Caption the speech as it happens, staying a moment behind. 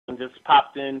just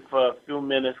popped in for a few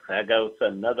minutes. I go to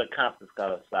another conference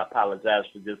call, so I apologize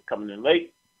for just coming in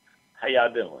late. How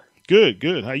y'all doing?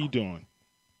 Good. How you doing?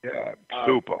 Yeah,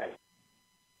 super.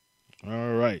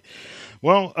 All right.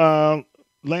 Well,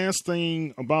 last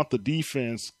thing about the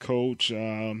defense, Coach.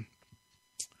 The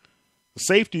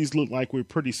safeties look like we're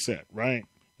pretty set, right?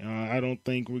 I don't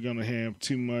think we're going to have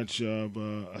too much of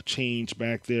a change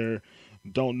back there.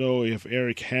 Don't know if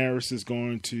Eric Harris is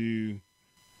going to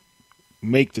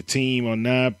make the team or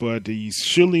not, but he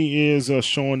surely is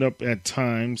showing up at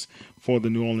times for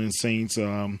the New Orleans Saints.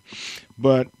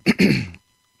 But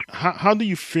how do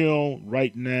you feel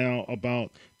right now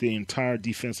about the entire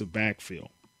defensive backfield?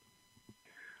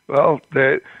 Well,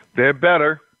 they're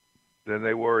better than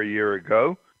they were a year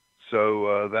ago,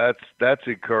 so that's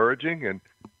encouraging. And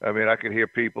I mean, I can hear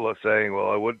people are saying,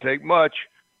 "Well, it wouldn't take much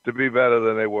to be better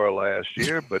than they were last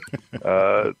year," but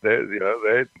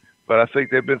but I think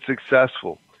they've been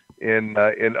successful in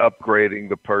upgrading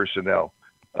the personnel.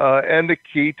 And the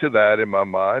key to that, in my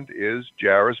mind, is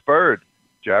Jairus Byrd.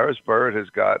 Jairus Byrd has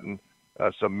gotten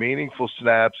some meaningful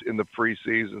snaps in the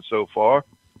preseason so far,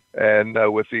 and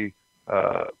with the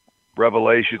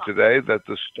revelation today that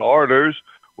the starters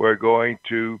were going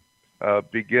to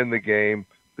begin the game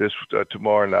this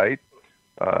tomorrow night.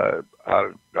 I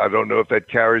don't know if that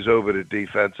carries over to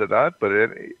defense or not, but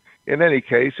in any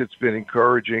case, it's been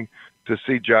encouraging to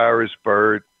see Jairus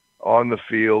Byrd on the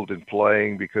field and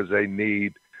playing because they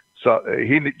need. So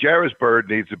Jairus Byrd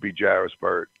needs to be Jairus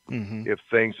Byrd if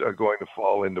things are going to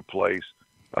fall into place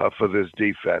for this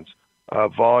defense.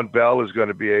 Von Bell is going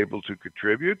to be able to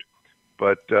contribute,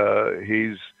 but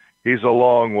he's a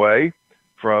long way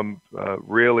from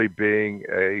really being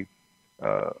a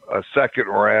second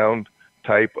round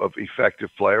type of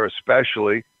effective player,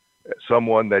 especially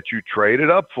someone that you traded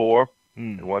up for.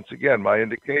 And once again, my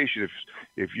indication: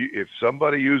 if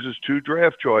somebody uses 2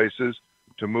 draft choices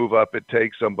to move up and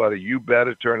take somebody, you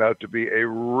better turn out to be a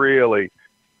really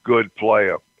good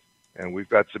player. And we've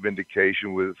got some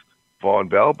indication with Von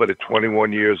Bell, but at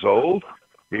 21 years old,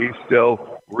 he's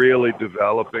still really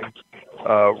developing.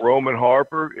 Roman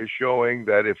Harper is showing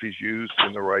that if he's used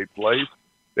in the right place,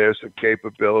 there's some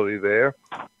capability there.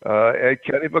 And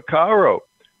Kenny Vaccaro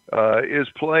is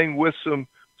playing with some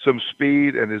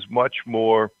speed and is much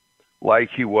more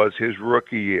like he was his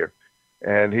rookie year.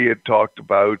 And he had talked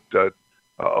about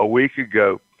a week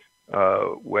ago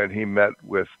when he met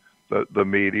with the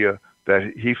media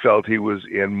that he felt he was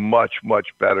in much, much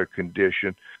better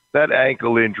condition. That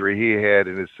ankle injury he had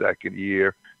in his second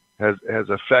year has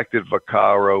affected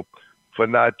Vaccaro for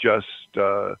not just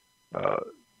the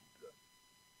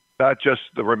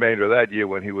remainder of that year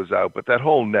when he was out, but that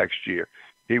whole next year.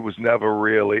 He was never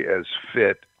really as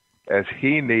fit as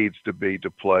he needs to be to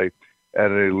play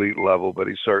at an elite level, but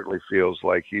he certainly feels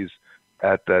like he's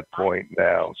at that point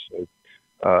now. So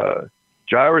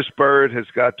Jairus Byrd has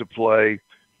got to play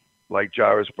like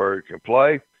Jairus Byrd can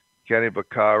play. Kenny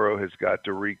Vaccaro has got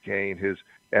to regain his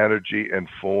energy and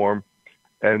form.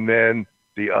 And then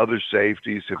the other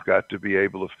safeties have got to be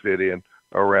able to fit in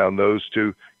around those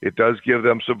two. It does give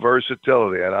them some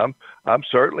versatility, and I'm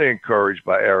certainly encouraged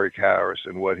by Eric Harris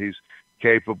and what he's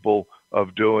capable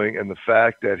of doing, and the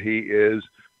fact that he is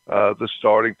the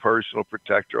starting personal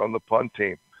protector on the punt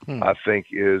team. I think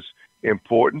is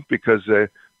important because they're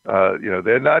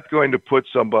not going to put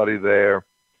somebody there.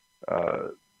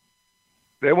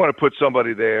 They want to put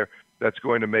somebody there that's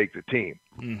going to make the team.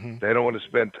 They don't want to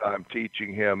spend time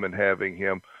teaching him and having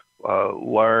him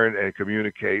learn and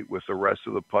communicate with the rest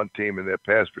of the punt team and their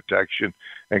pass protection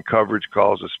and coverage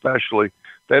calls especially.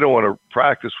 They don't want to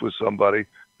practice with somebody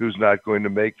who's not going to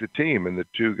make the team. And the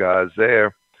two guys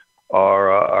there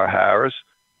are Harris,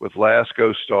 with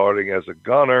Lasco starting as a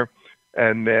gunner,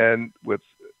 and then with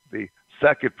the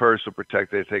second personal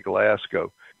protector, they take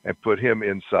Lasco and put him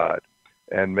inside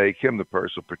and make him the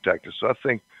personal protector. So I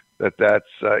think that's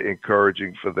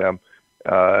encouraging for them.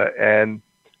 And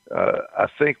I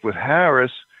think with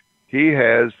Harris, he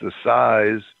has the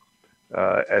size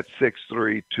at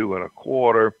 6'3", 2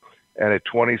 1/4, and at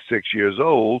 26 years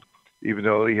old, even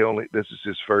though this is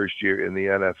his first year in the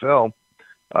NFL,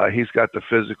 he's got the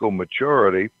physical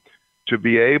maturity to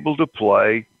be able to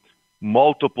play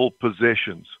multiple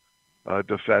positions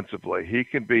defensively. He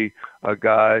can be a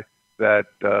guy that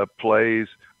plays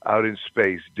out in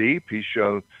space deep. He's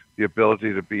shown the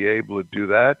ability to be able to do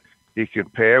that. He can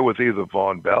pair with either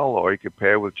Von Bell or he can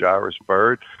pair with Jairus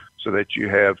Byrd so that you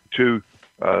have two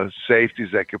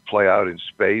safeties that can play out in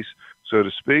space, so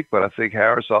to speak. But I think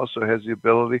Harris also has the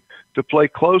ability to play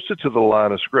closer to the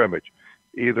line of scrimmage,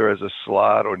 either as a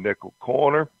slot or nickel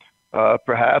corner,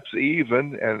 perhaps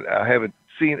even, and I haven't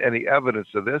seen any evidence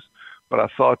of this, but I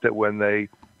thought that when they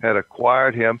had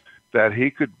acquired him, that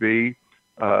he could be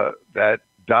that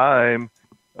dime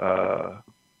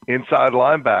inside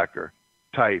linebacker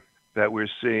type that we're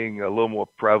seeing a little more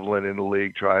prevalent in the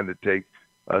league, trying to take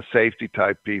safety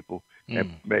type people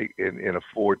and make in a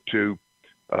 4-2-5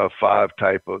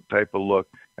 type of look,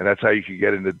 and that's how you can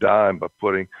get into dime, by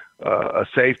putting a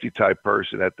safety type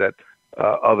person at that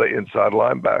other inside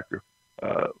linebacker.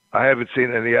 I haven't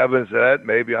seen any evidence of that.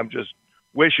 Maybe I'm just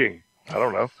wishing. I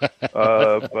don't know,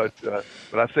 but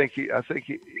I think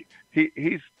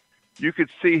he's. You could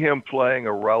see him playing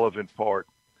a relevant part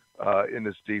in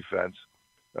this defense.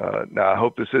 Now, I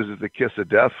hope this isn't the kiss of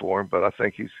death for him, but I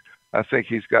think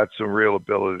he's got some real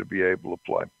ability to be able to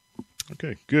play.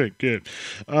 Okay, good.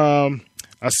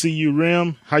 I see you,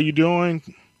 Rem. How you doing?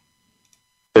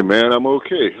 Hey, man, I'm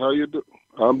okay. How you doing?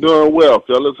 I'm doing well,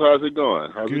 fellas. How's it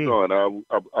going? How's it going?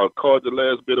 I caught the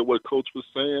last bit of what Coach was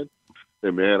saying.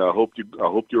 Hey, man, I hope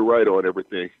you're right on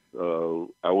everything.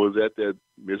 I was at that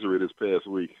misery this past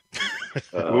week.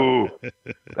 Ooh,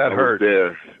 that hurt.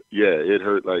 There. Yeah, it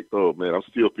hurt like, oh, man, I'm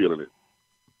still feeling it.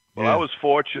 Well, I was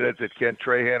fortunate that Ken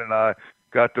Trahan and I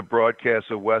got to broadcast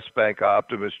the West Bank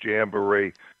Optimist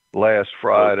Jamboree last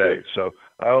Friday. Okay. So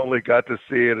I only got to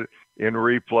see it in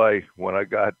replay when I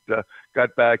got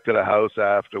back to the house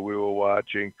after we were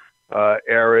watching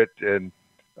Errett and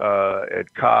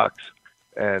Cox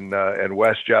and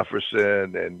West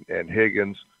Jefferson and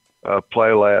Higgins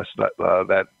play last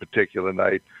that particular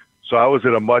night. So I was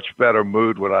in a much better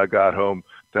mood when I got home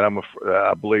than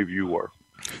I believe you were.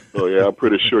 Oh yeah, I'm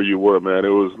pretty sure you were, man. It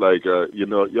was like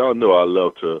y'all know I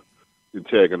love to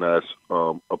antagonize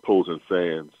opposing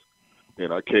fans.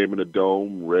 And I came in the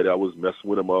dome ready. I was messing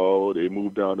with them all. They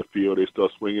moved down the field. They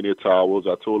start swinging their towels.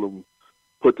 I told them,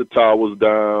 put the towels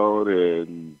down,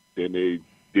 and then they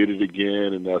did it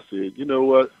again. And I said, you know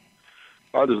what?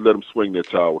 I'll just let them swing their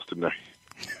towels tonight.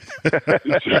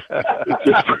 It's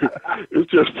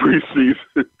just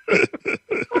preseason.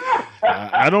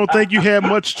 I don't think you had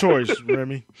much choice,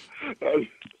 Remy.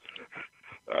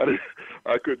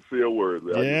 I couldn't say a word. I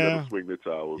just let them swing their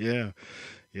towels.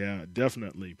 Yeah,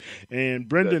 definitely. And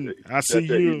Brendan, I see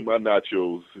you. Eating my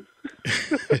nachos.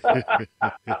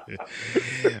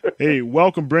 Hey,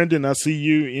 welcome, Brendan. I see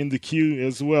you in the queue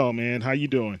as well, man. How you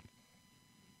doing?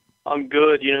 I'm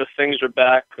good. Things are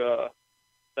back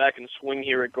in swing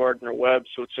here at Gardner Webb,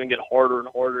 so it's going to get harder and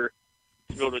harder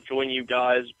to be able to join you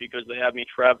guys because they have me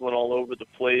traveling all over the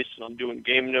place, and I'm doing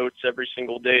game notes every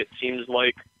single day. It seems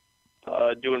like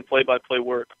doing play-by-play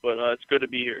work, but it's good to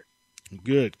be here.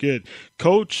 Good.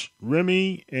 Coach,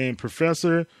 Remy, and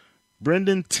Professor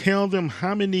Brendan, tell them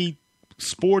how many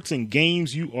sports and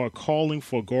games you are calling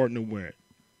for Gardner Webb.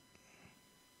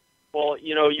 Well,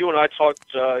 you and I talked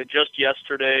just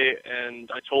yesterday, and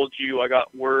I told you I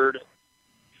got word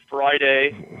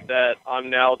Friday that I'm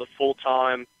now the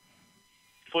full-time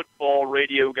football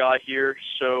radio guy here,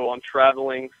 so I'm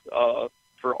traveling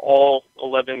for all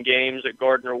 11 games at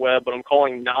Gardner Webb, but I'm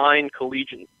calling 9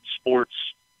 collegiate sports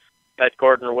at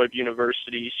Gardner Webb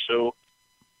University, so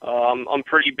I'm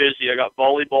pretty busy. I got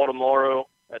volleyball tomorrow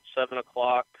at 7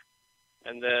 o'clock,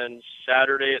 and then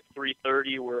Saturday at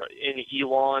 3:30 we're in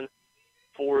Elon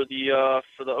for the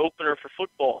opener for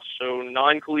football. So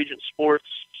 9 collegiate sports,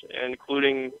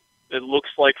 including, it looks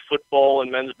like, football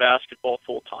and men's basketball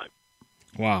full-time.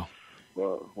 Wow.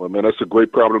 Well, man, that's a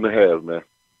great problem to have, man.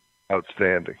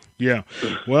 Outstanding. Yeah.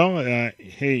 Well,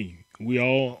 hey, we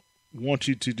all want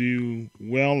you to do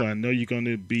well. I know you're going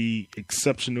to be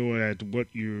exceptional at what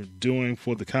you're doing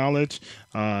for the college.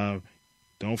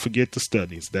 Don't forget the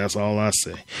studies. That's all I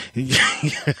say.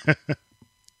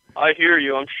 I hear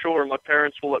you. I'm sure my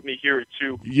parents will let me hear it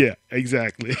too. Yeah,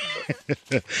 exactly.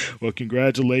 Well,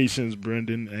 congratulations,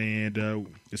 Brendan, and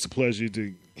it's a pleasure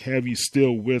to have you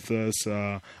still with us.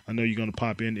 I know you're going to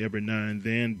pop in every now and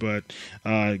then, but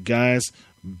guys,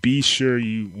 be sure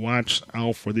you watch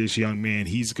out for this young man.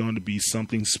 He's going to be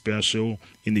something special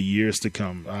in the years to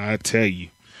come, I tell you.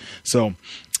 So,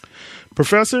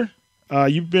 Professor,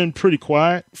 you've been pretty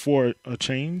quiet for a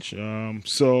change.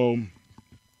 So,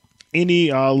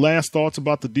 any last thoughts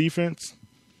about the defense?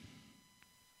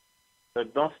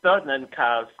 Don't start nothing,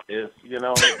 Kyle. We're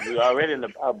already in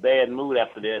a bad mood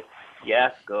after that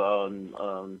fiasco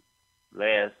on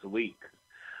last week.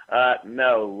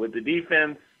 No, with the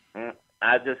defense,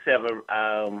 I just have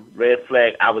a red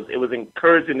flag. It was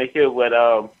encouraging to hear what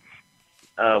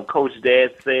Coach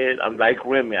Dad said. I'm like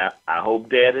Remy. I hope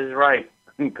Dad is right,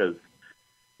 because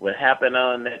what happened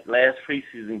on that last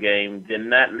preseason game did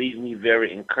not leave me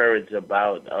very encouraged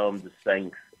about the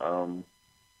Saints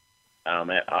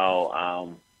at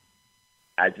all.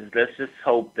 let's just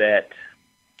hope that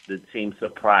the team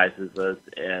surprises us.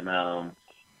 And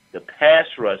the pass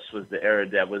rush was the area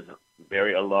that was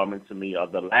very alarming to me, or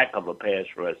the lack of a pass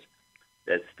rush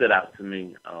that stood out to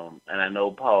me. And I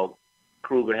know Paul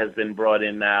Kruger has been brought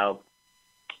in now,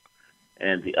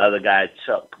 and the other guy,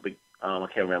 Chuck, I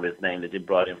can't remember his name, that they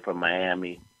brought in from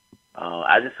Miami.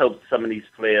 I just hope some of these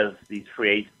players, these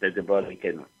free agents that they brought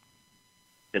in,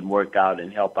 can work out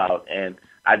and help out. And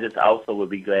I just also would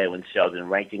be glad when Sheldon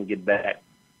Rankin get back.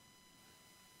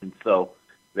 And so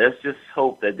let's just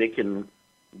hope that they can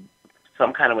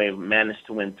some kind of way manage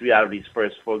to win 3 out of these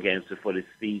first 4 games before the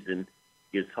season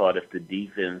gets hard, if the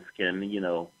defense can,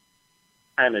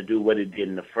 kind of do what it did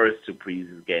in the first 2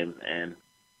 preseason games. And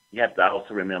you have to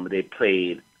also remember they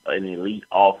played an elite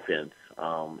offense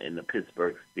in the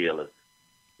Pittsburgh Steelers.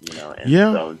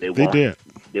 And so they did.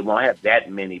 They won't have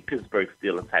that many Pittsburgh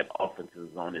Steelers type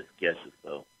offenses on their schedule.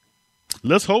 So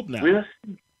let's hope now.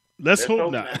 Let's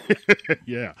hope not.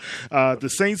 Yeah. The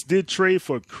Saints did trade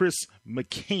for Chris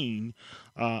McCain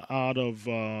out of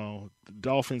the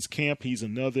Dolphins camp. He's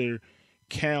another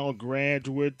Cal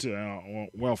graduate,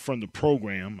 from the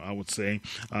program, I would say.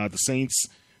 The Saints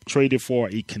traded for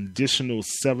a conditional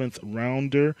 7th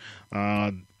rounder.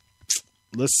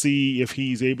 Let's see if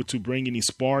he's able to bring any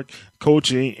spark.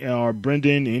 Coach or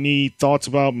Brendan, any thoughts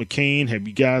about McCain? Have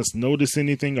you guys noticed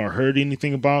anything or heard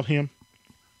anything about him?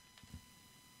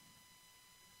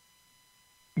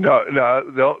 No.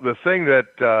 The thing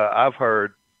that I've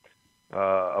heard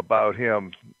about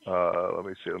him. Let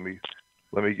me see.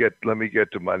 Let me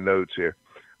get to my notes here.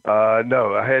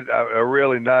 No, I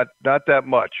really not that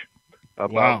much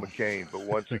about McCain. But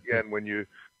once again, when you're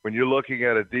looking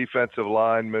at a defensive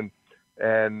lineman,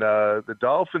 and the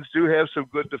Dolphins do have some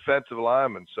good defensive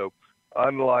linemen. So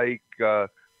unlike the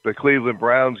Cleveland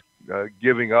Browns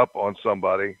giving up on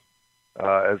somebody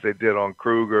as they did on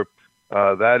Kruger,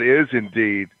 that is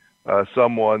indeed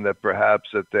someone that perhaps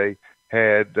that they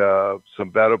had some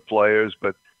better players,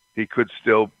 but he could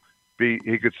still be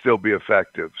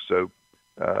effective. So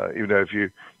if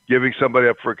you're giving somebody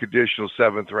up for a conditional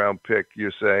 7th round pick,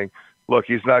 you're saying, look,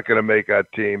 he's not going to make our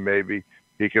team. Maybe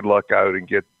he could luck out and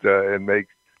get and make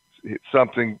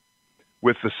something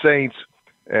with the Saints,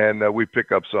 and we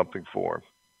pick up something for him.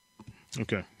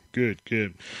 Okay,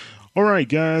 good. All right,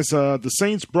 guys. The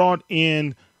Saints brought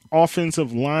in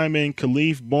offensive lineman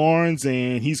Khalif Barnes,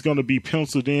 and he's going to be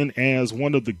penciled in as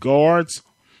one of the guards,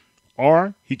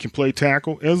 or he can play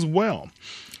tackle as well.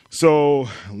 So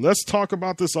let's talk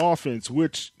about this offense,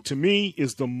 which to me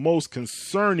is the most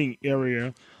concerning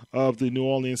area of the New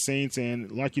Orleans Saints.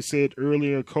 And like you said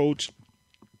earlier, Coach,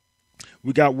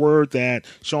 we got word that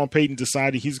Sean Payton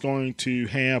decided he's going to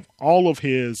have all of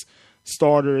his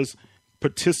starters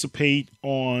participate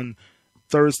on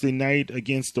Thursday night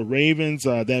against the Ravens.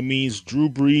 That means Drew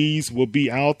Brees will be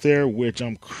out there, which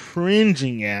I'm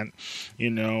cringing at,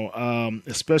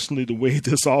 especially the way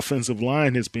this offensive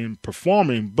line has been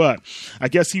performing. But I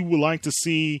guess he would like to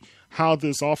see how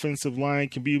this offensive line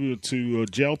can be able to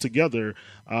gel together.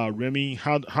 Remy,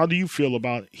 how do you feel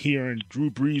about hearing Drew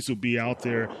Brees will be out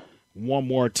there one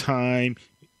more time,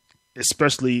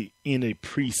 especially in a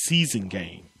preseason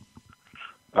game?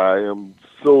 I am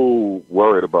so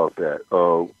worried about that.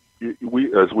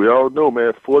 As we all know,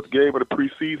 man, 4th game of the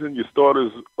preseason, your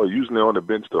starters are usually on the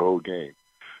bench the whole game.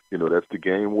 That's the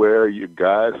game where your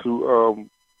guys who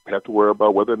have to worry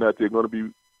about whether or not they're going to be,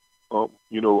 on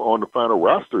the final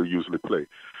roster usually play.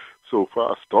 So for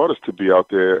our starters to be out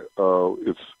there,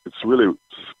 it's really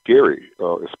scary,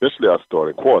 especially our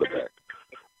starting quarterback.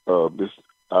 I'm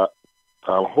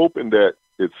hoping that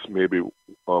it's maybe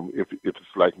if it's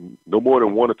like no more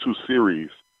than 1 or 2 series,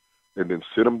 and then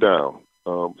sit them down,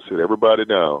 sit everybody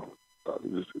down.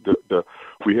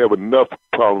 We have enough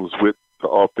problems with the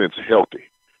offense healthy,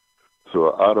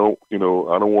 so I don't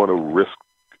want to risk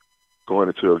going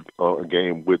into a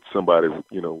game with somebody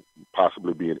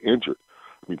possibly being injured.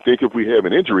 I mean, think if we have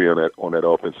an injury on that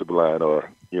offensive line, or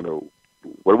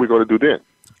what are we going to do then?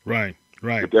 Right.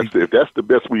 If that's the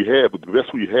best we have, but the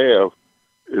best we have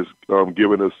is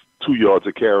giving us 2 yards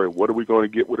of carry, what are we going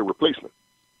to get with a replacement?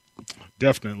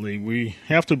 Definitely. We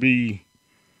have to be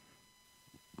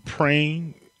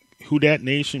praying. Who that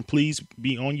nation, please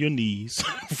be on your knees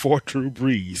for Drew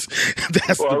Brees.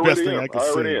 That's the best thing I can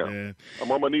say, man.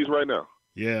 I'm on my knees right now.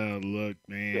 Yeah, look,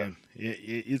 man,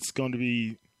 it's going to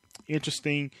be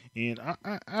interesting, and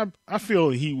I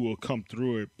feel he will come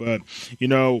through it. But,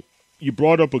 you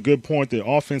brought up a good point. The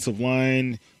offensive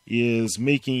line is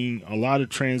making a lot of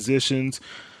transitions.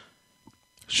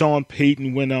 Sean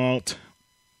Payton went out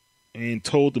and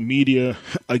told the media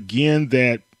again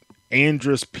that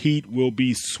Andrus Peat will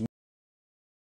be